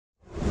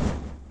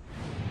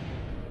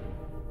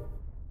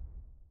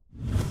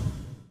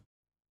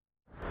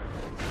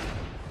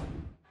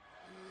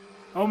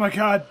Oh my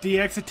god,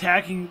 DX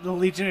attacking the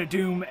Legion of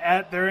Doom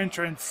at their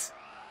entrance.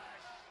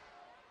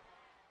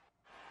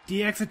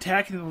 DX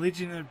attacking the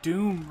Legion of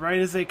Doom right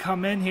as they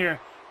come in here.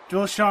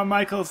 Both Shawn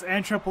Michaels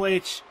and Triple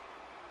H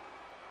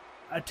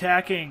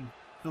attacking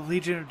the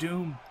Legion of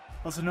Doom,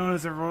 also known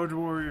as the Road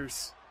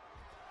Warriors.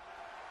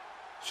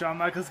 Shawn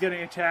Michaels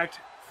getting attacked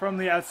from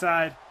the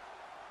outside.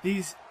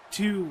 These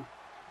two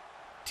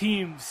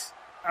teams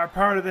are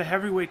part of the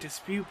heavyweight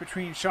dispute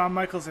between Shawn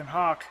Michaels and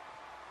Hawk.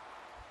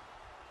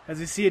 As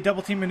you see a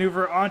double team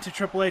maneuver onto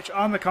Triple H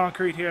on the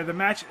concrete here. The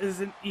match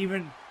isn't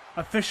even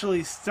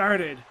officially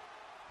started.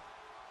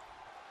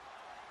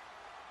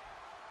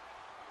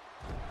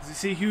 As you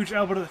see a huge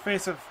elbow to the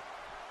face of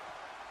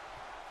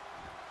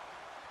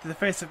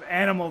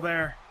Animal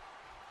there.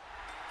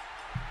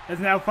 As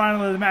now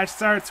finally the match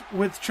starts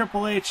with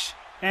Triple H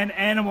and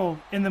Animal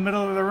in the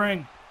middle of the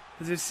ring.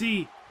 As you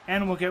see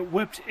Animal get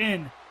whipped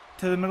in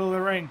to the middle of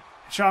the ring.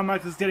 Shawn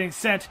Michaels getting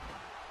sent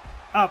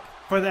up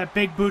for that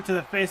big boot to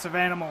the face of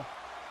Animal.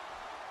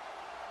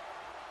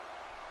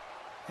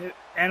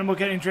 Animal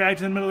getting dragged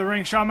to the middle of the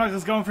ring. Shawn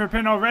Michaels going for a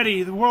pin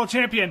already. The world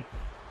champion.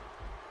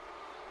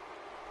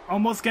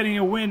 Almost getting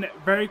a win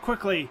very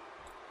quickly.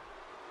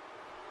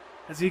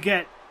 As you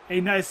get a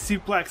nice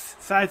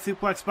suplex, side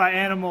suplex by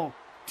Animal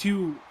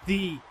to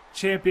the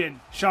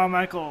champion, Shawn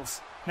Michaels.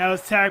 Now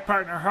his tag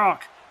partner,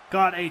 Hawk,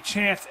 got a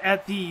chance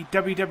at the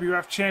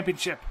WWF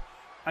Championship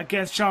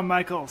against Shawn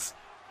Michaels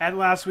at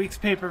last week's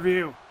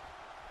pay-per-view.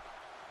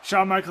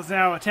 Shawn Michaels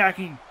now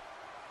attacking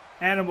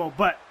Animal,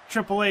 but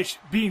Triple H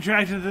being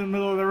dragged into the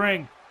middle of the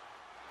ring.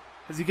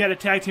 As you get a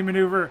tag team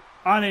maneuver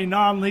on a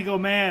non-legal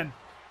man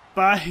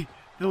by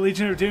the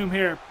Legion of Doom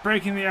here,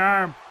 breaking the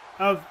arm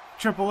of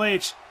Triple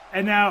H.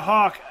 And now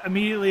Hawk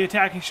immediately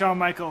attacking Shawn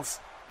Michaels,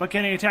 but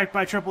getting attacked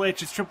by Triple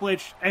H as Triple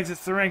H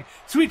exits the ring.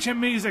 Sweet chin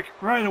music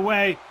right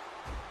away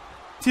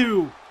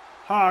to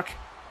Hawk.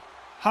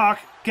 Hawk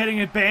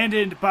getting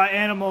abandoned by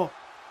Animal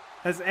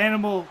as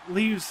Animal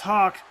leaves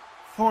Hawk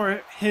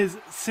for his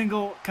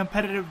single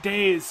competitive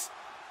days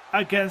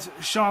against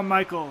Shawn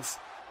Michaels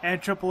and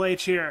Triple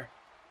H here.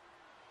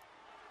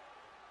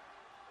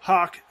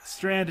 Hawk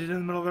stranded in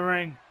the middle of the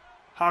ring.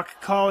 Hawk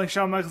calling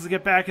Shawn Michaels to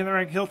get back in the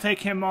ring. He'll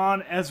take him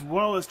on as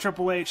well as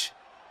Triple H.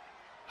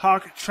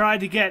 Hawk tried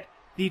to get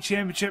the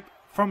championship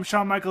from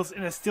Shawn Michaels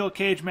in a steel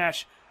cage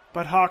match,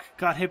 but Hawk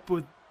got hit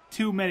with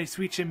too many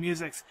sweet chin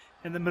musics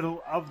in the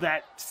middle of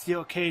that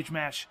steel cage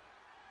match.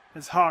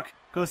 As Hawk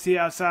goes to the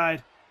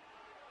outside,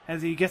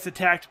 as he gets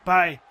attacked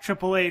by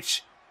Triple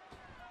H,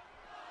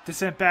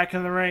 descent back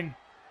in the ring.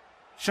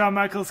 Shawn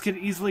Michaels can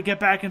easily get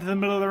back into the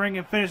middle of the ring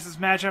and finish this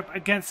matchup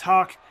against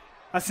Hawk.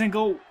 A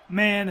single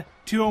man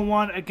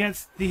 2-on-1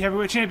 against the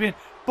heavyweight champion.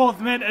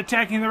 Both men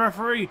attacking the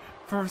referee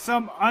for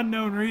some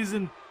unknown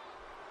reason.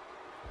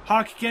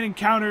 Hawk getting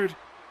countered,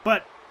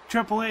 but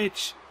Triple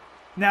H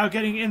now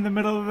getting in the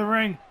middle of the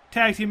ring.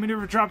 Tag team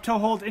maneuver, drop toe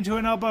hold into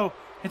an elbow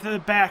into the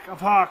back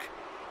of Hawk.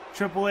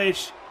 Triple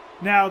H,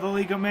 now the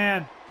legal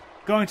man,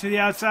 going to the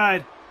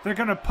outside. They're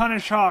going to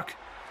punish Hawk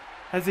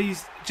as he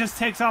just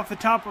takes off the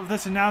top of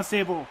this announce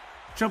table.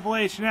 Triple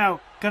H now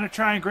going to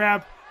try and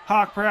grab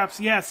Hawk perhaps.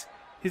 Yes,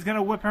 he's going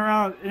to whip him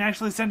around and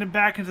actually send him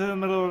back into the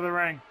middle of the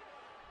ring.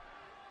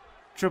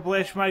 Triple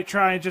H might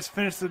try and just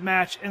finish the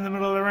match in the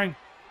middle of the ring.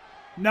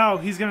 No,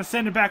 he's going to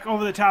send him back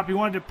over the top. He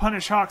wanted to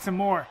punish Hawk some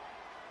more.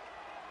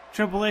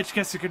 Triple H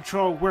gets to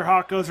control where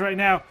Hawk goes right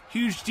now.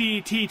 Huge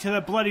DDT to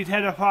the bloodied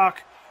head of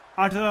Hawk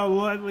onto the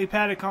lightly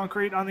padded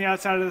concrete on the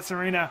outside of this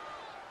arena.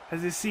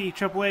 As you see,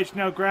 Triple H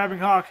now grabbing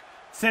Hawk,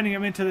 sending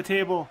him into the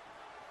table.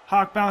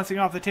 Hawk bouncing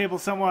off the table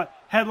somewhat.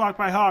 Headlock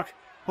by Hawk.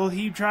 Will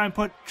he try and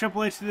put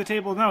Triple H to the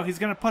table? No, he's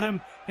going to put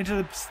him into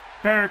the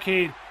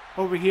barricade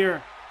over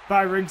here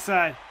by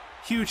ringside.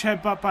 Huge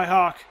headbutt by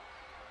Hawk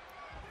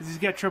as he's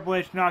got Triple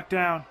H knocked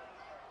down.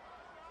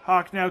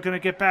 Hawk now going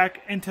to get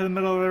back into the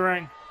middle of the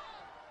ring.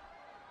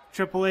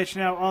 Triple H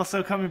now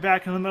also coming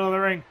back in the middle of the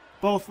ring.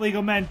 Both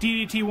legal men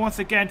DDT once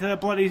again to the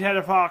bloodied head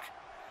of Hawk.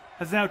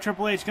 As now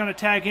Triple H going to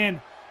tag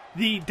in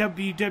the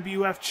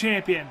WWF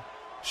champion,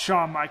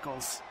 Shawn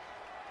Michaels.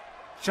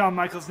 Shawn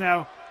Michaels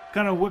now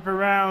going to whip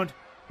around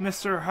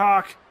Mr.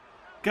 Hawk.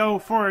 Go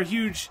for a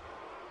huge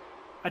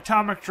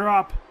atomic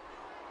drop.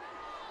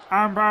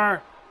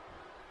 Armbar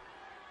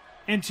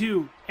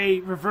into a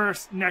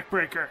reverse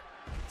neckbreaker,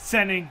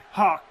 sending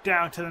Hawk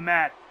down to the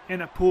mat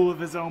in a pool of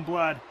his own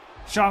blood.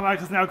 Shawn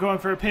Michaels now going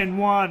for a pin.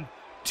 1,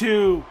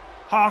 2.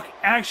 Hawk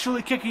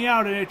actually kicking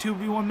out in a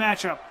 2v1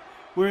 matchup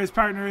where his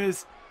partner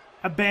has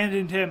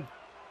abandoned him.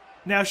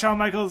 Now Shawn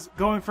Michaels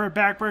going for a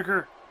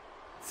backbreaker,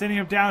 sending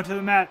him down to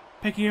the mat,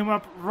 picking him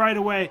up right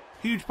away.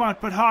 Huge punch,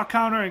 but Hawk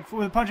countering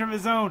with a punch of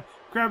his own,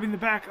 grabbing the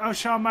back of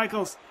Shawn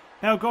Michaels.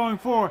 Now going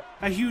for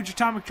a huge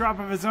atomic drop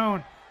of his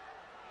own.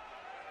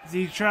 As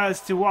he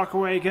tries to walk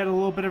away, get a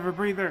little bit of a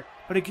breather,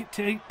 but it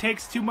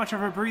takes too much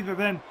of a breather,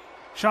 then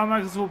Shawn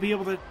Michaels will be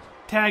able to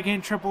tag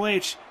in Triple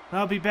H.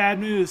 That'll be bad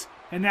news.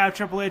 And now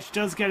Triple H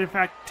does get, in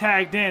fact,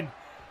 tagged in.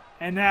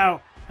 And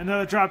now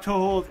another drop toe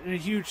hold and a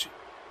huge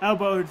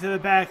elbow to the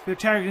back. They're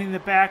targeting the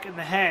back and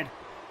the head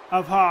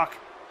of Hawk.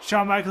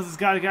 Shawn Michaels has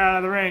got to get out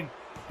of the ring.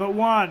 But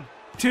 1,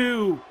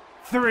 2,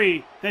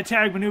 3. That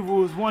tag maneuver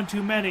was one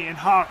too many, and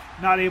Hawk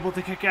not able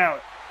to kick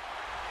out.